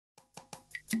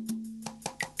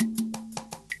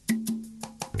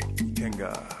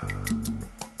Ikenga.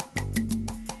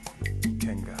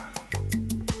 Ikenga.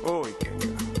 Oh, Ikenga.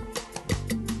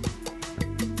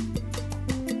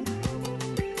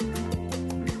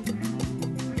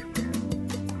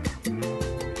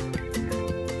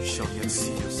 You shall yet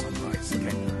see your sunrise,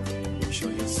 Ikenga. You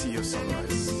shall yet see your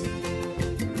sunrise.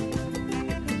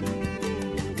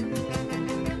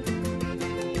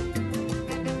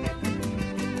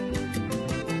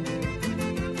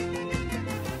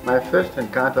 My first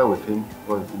encounter with him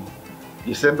was in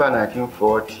December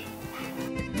 1940.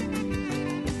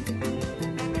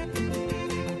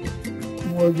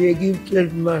 Was a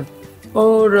gifted man,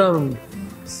 all round.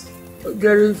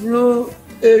 There is no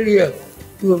area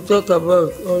you talk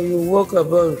about or you walk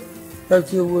about that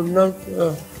he will not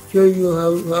show you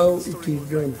how it is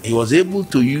done. He was able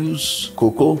to use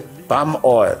cocoa, palm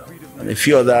oil, and a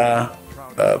few other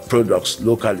products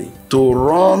locally to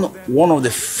run one of the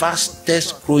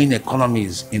fastest growing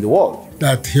economies in the world.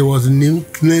 That he was named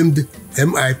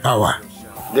MI Power.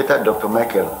 Later, Dr.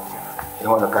 Michael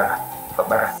Okpara.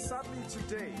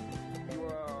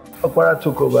 Okpara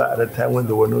took over at a time when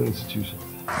there were no institutions.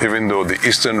 Even though the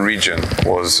eastern region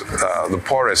was the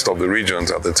poorest of the regions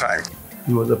at the time.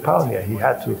 He was a pioneer. He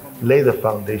had to lay the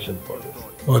foundation for this.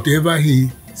 Whatever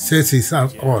he sets his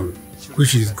hands on,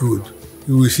 which is good,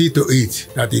 he will see to it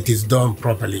that it is done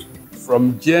properly.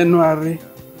 From January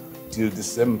till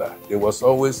December, there was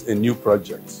always a new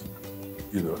project,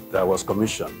 that was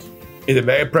commissioned. He's a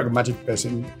very pragmatic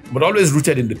person, but always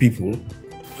rooted in the people.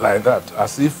 Like that,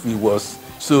 as if he was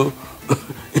so,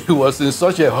 he was in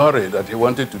such a hurry that he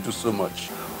wanted to do so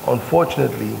much.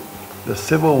 Unfortunately, the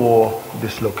Civil War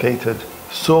dislocated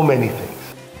so many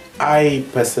things. I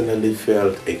personally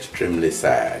felt extremely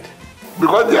sad.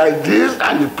 Because the ideas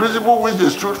and the principles which they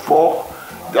stood for,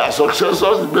 their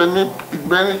successors in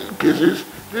many cases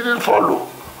didn't follow.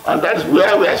 And that's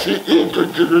where we are seeing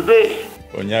to today.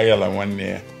 Onyagala 1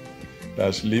 year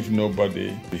that's leave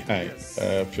nobody behind.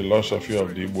 Philosophy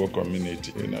of the Igbo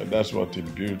community, that's what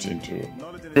it built into.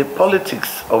 The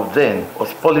politics of then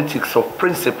was politics of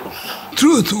principles.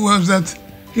 Truth was that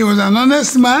he was an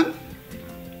honest man.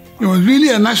 He was really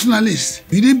a nationalist.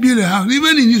 He didn't build a house,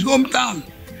 even in his hometown.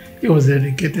 He was a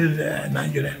dedicated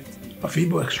Nigerian of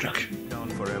Igbo extraction. Down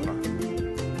forever.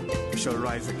 We shall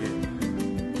rise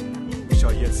again. We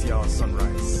shall yet see our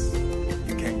sunrise.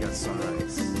 Ikenga's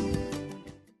sunrise.